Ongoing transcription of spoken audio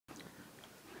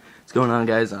What's going on,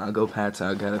 guys? Go Pats.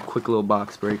 I got a quick little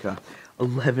box break.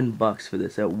 $11 for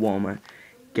this at Walmart.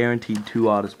 Guaranteed 2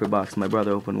 autos per box. My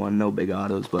brother opened one, no big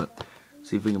autos, but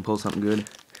see if we can pull something good.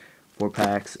 4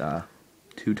 packs,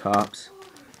 2 tops,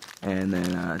 and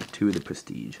then 2 of the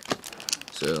Prestige.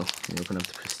 So, we open up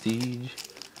the Prestige.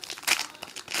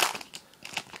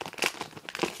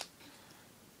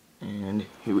 And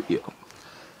here we go.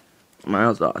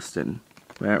 Miles Austin,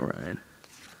 Matt Ryan.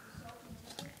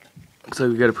 Looks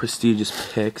like we got a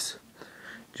prestigious picks.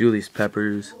 Julius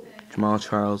Peppers, Jamal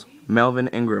Charles, Melvin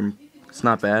Ingram. It's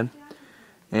not bad.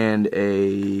 And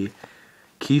a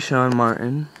Keyshawn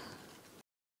Martin.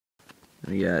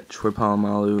 We got Troy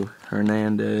Polamalu,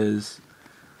 Hernandez.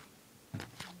 And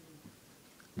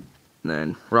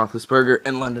then Roethlisberger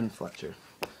and London Fletcher.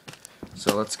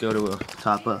 So let's go to a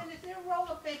top up. Is there a roll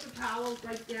of paper towels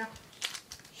right there?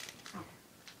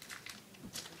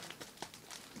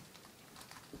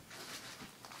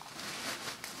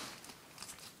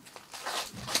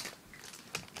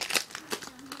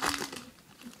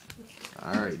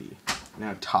 Alrighty,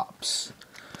 now tops.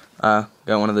 Got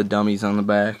one of the dummies on the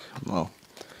back. Well,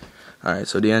 alright,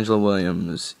 so D'Angelo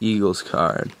Williams, Eagles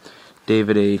card,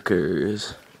 David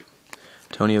Akers,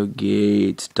 Antonio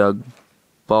Gates, Doug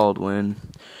Baldwin,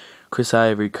 Chris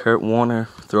Ivory, Kurt Warner,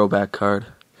 throwback card,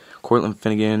 Cortland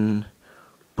Finnegan,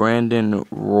 Brandon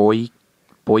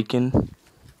Boykin,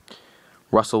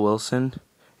 Russell Wilson,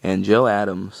 and Joe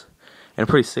Adams. And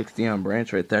a pretty sick Deion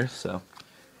Branch right there, so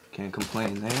can't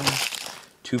complain there.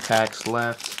 2 packs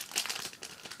left.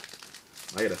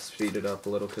 I gotta speed it up a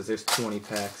little because there's 20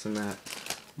 packs in that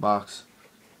box.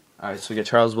 Alright, so we got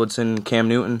Charles Woodson, Cam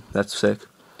Newton, that's sick.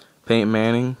 Peyton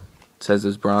Manning, says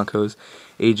it's Broncos.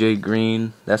 AJ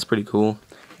Green, that's pretty cool.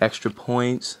 Extra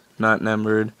points, not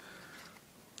numbered.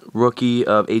 Rookie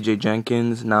of AJ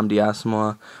Jenkins, Nnamdi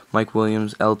Asomugha, Mike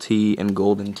Williams, LT, and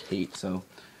Golden Tate. So,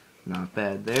 not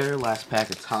bad there. Last pack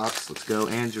of tops. Let's go.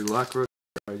 Andrew Luck,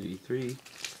 RG3.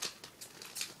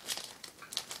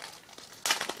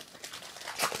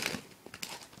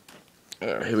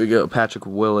 Alright, here we go. Patrick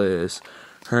Willis,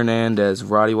 Hernandez,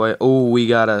 Roddy White. Oh, we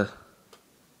got a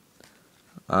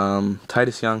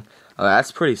Titus Young. Oh,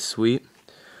 that's pretty sweet.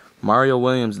 Mario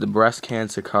Williams, the breast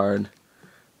cancer card.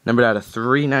 Numbered out of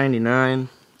 $3.99.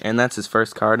 And that's his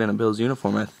first card in a Bills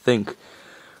uniform, I think.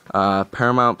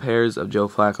 Paramount pairs of Joe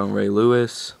Flacco and Ray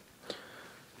Lewis.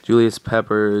 Julius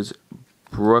Peppers,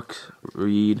 Brooks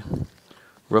Reed.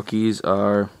 Rookies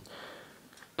are,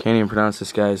 can't even pronounce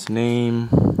this guy's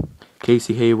name.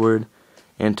 Casey Hayward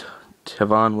and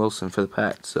Tavon Wilson for the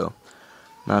Pats. So,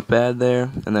 not bad there.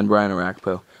 And then Brian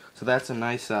Arakpo. So that's a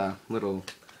nice little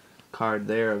card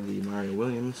there of the Mario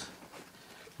Williams.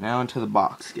 Now into the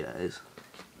box, guys.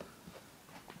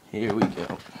 Here we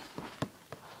go.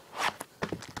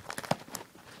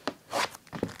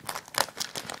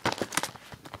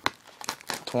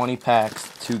 $20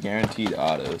 packs, 2 guaranteed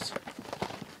autos.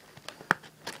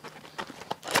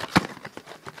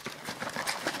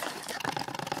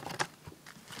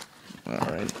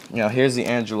 Alright, now here's the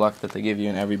Andrew Luck that they give you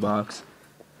in every box.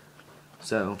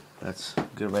 So, that's a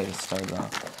good way to start it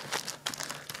off.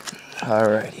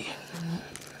 Alrighty.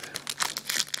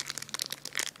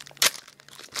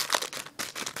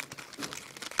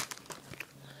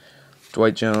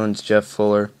 Dwight Jones, Jeff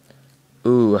Fuller.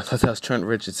 Ooh, I thought that was Trent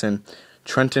Richardson.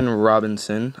 Trenton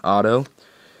Robinson, auto.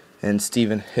 And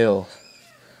Stephen Hill.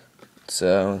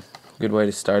 So, good way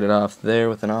to start it off there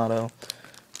with an auto.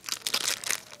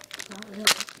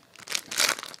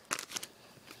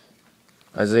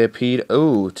 Isaiah Pede.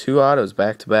 Ooh, 2 autos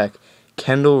back to back.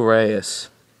 Kendall Reyes.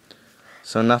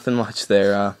 So nothing much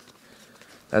there.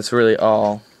 That's really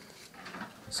all.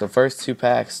 So first 2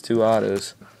 packs, 2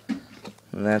 autos.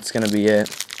 And that's going to be it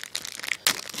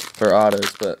for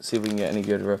autos. But see if we can get any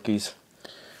good rookies.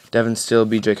 Devin Steele,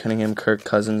 BJ Cunningham, Kirk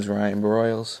Cousins, Ryan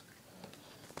Broyles.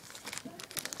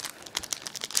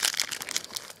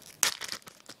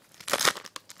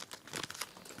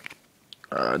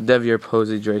 Devier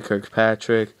Posey, Dre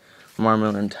Kirkpatrick, Lamar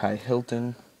Miller, and Ty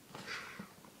Hilton.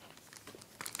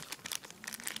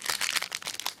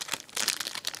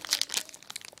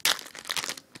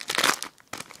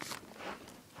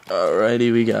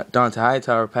 Alrighty, we got Dante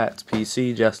Hightower, Pats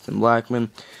PC, Justin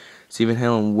Blackman, Stephen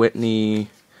Hill, and Whitney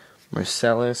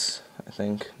Marcellus. I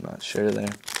think, not sure there.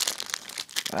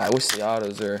 I wish the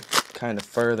autos are kind of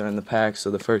further in the pack, so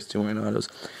the first 2 weren't autos.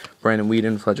 Brandon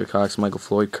Whedon, Fletcher Cox, Michael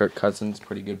Floyd, Kirk Cousins.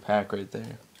 Pretty good pack right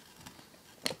there.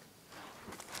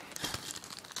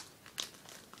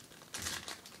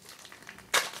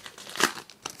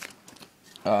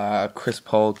 Chris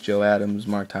Polk, Joe Adams,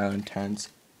 Mark Tyler, and Terrence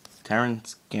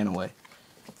Ganaway.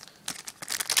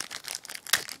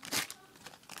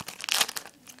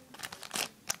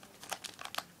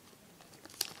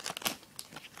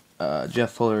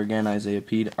 Jeff Fuller again, Isaiah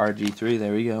Pede, RG3.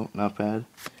 There we go. Not bad.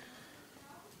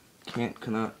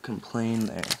 Cannot complain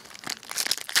there.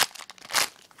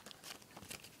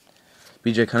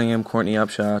 BJ Cunningham, Courtney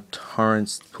Upshaw,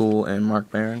 Torrance Poole, and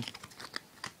Mark Barron.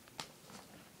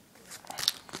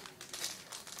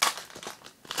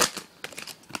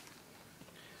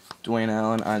 Dwayne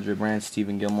Allen, Andre Brandt,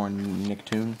 Stephen Gilmore, and Nick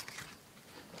Toon.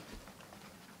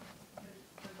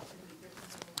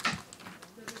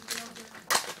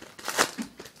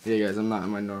 Yeah, guys, I'm not in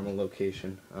my normal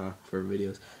location for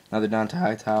videos. Another Dante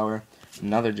Hightower,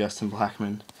 another Justin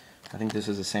Blackman. I think this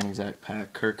is the same exact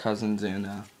pack. Kirk Cousins and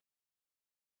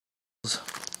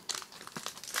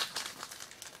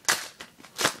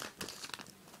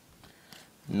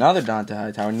another Dante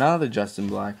Hightower, another Justin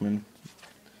Blackman.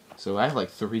 So I have like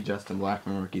 3 Justin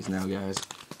Blackman rookies now, guys.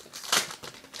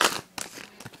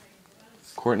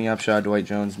 Courtney Upshaw, Dwight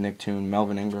Jones, Nick Toon,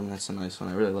 Melvin Ingram. That's a nice one.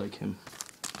 I really like him.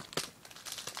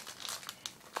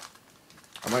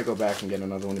 I might go back and get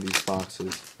another one of these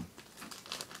boxes.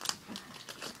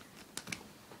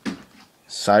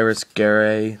 Cyrus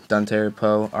Garay, Dante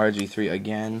Poe, RG3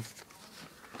 again.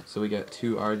 So we got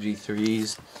 2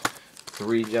 RG3s,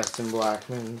 3 Justin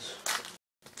Blackmans.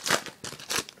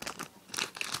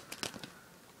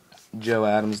 Joe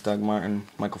Adams, Doug Martin,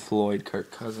 Michael Floyd,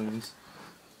 Kirk Cousins.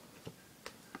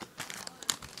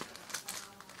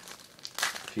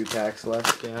 A few packs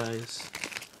left, guys.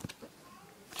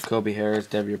 Jacoby Harris,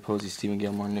 Devier Posey, Stephen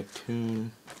Gilmore, Nick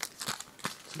Toon.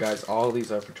 So guys, all these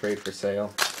are for trade for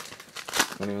sale.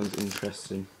 If anyone's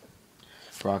interested.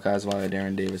 Brock Osweiler,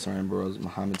 Darren Davis, Ryan Burrows,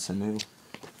 Mohamed Sanu.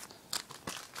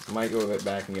 I might go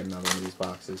back and get another one of these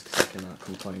boxes because I cannot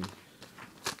complain.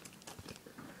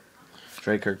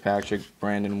 Trey Kirkpatrick,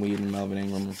 Brandon Whedon, Melvin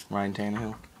Ingram, Ryan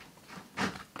Tannehill.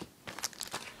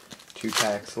 2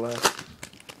 packs left.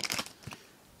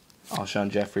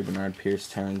 Alshon Jeffrey, Bernard Pierce,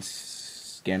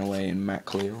 Terrence Ganaway, and Matt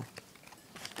Khalil.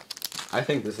 I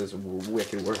think this is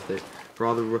wicked worth it. For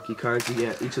all the rookie cards you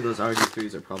get, each of those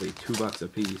RG3s are probably $2 a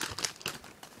piece.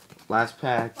 Last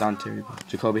pack, Dante,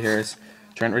 Jacoby Harris,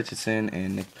 Trent Richardson,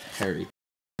 and Nick Perry.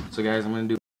 So guys, I'm going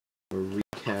to do a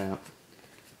recap.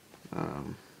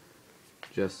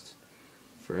 Just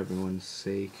for everyone's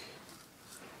sake.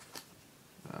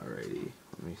 Alrighty,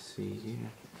 let me see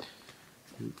here.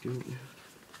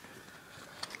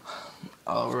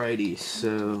 Alrighty,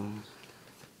 so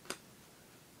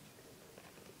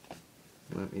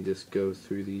let me just go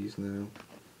through these now.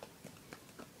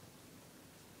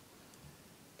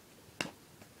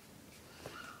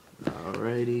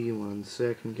 Alrighty, 1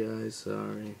 second, guys,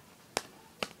 sorry.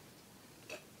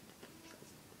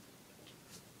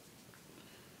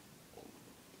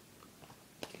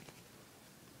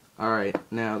 Alright,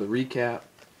 now the recap,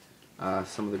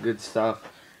 some of the good stuff.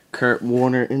 Kurt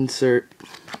Warner insert,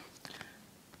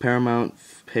 Paramount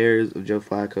pairs of Joe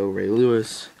Flacco, Ray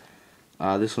Lewis.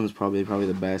 This one's probably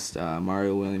the best.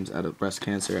 Mario Williams out of breast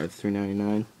cancer at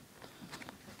 $3.99.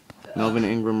 Melvin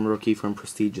Ingram rookie from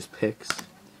Prestigious Picks.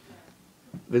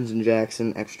 Vincent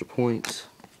Jackson extra points.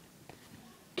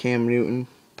 Cam Newton,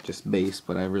 just base,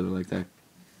 but I really like that.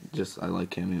 I like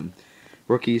Cam Newton.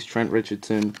 Rookies: Trent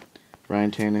Richardson,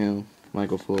 Ryan Tannehill,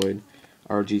 Michael Floyd,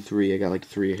 RG3. I got like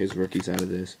 3 of his rookies out of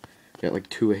this. Got like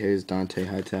 2 of his Dante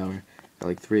Hightower. Got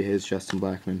like 3 of his Justin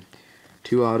Blackman.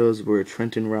 2 autos were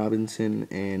Trenton Robinson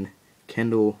and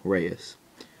Kendall Reyes.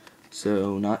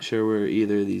 So not sure where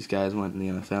either of these guys went in the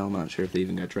NFL. Not sure if they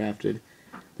even got drafted.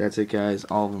 That's it, guys.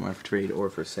 All of them are for trade or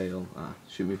for sale.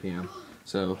 Shoot me PM.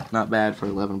 So not bad for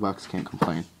 $11. Can't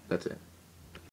complain. That's it.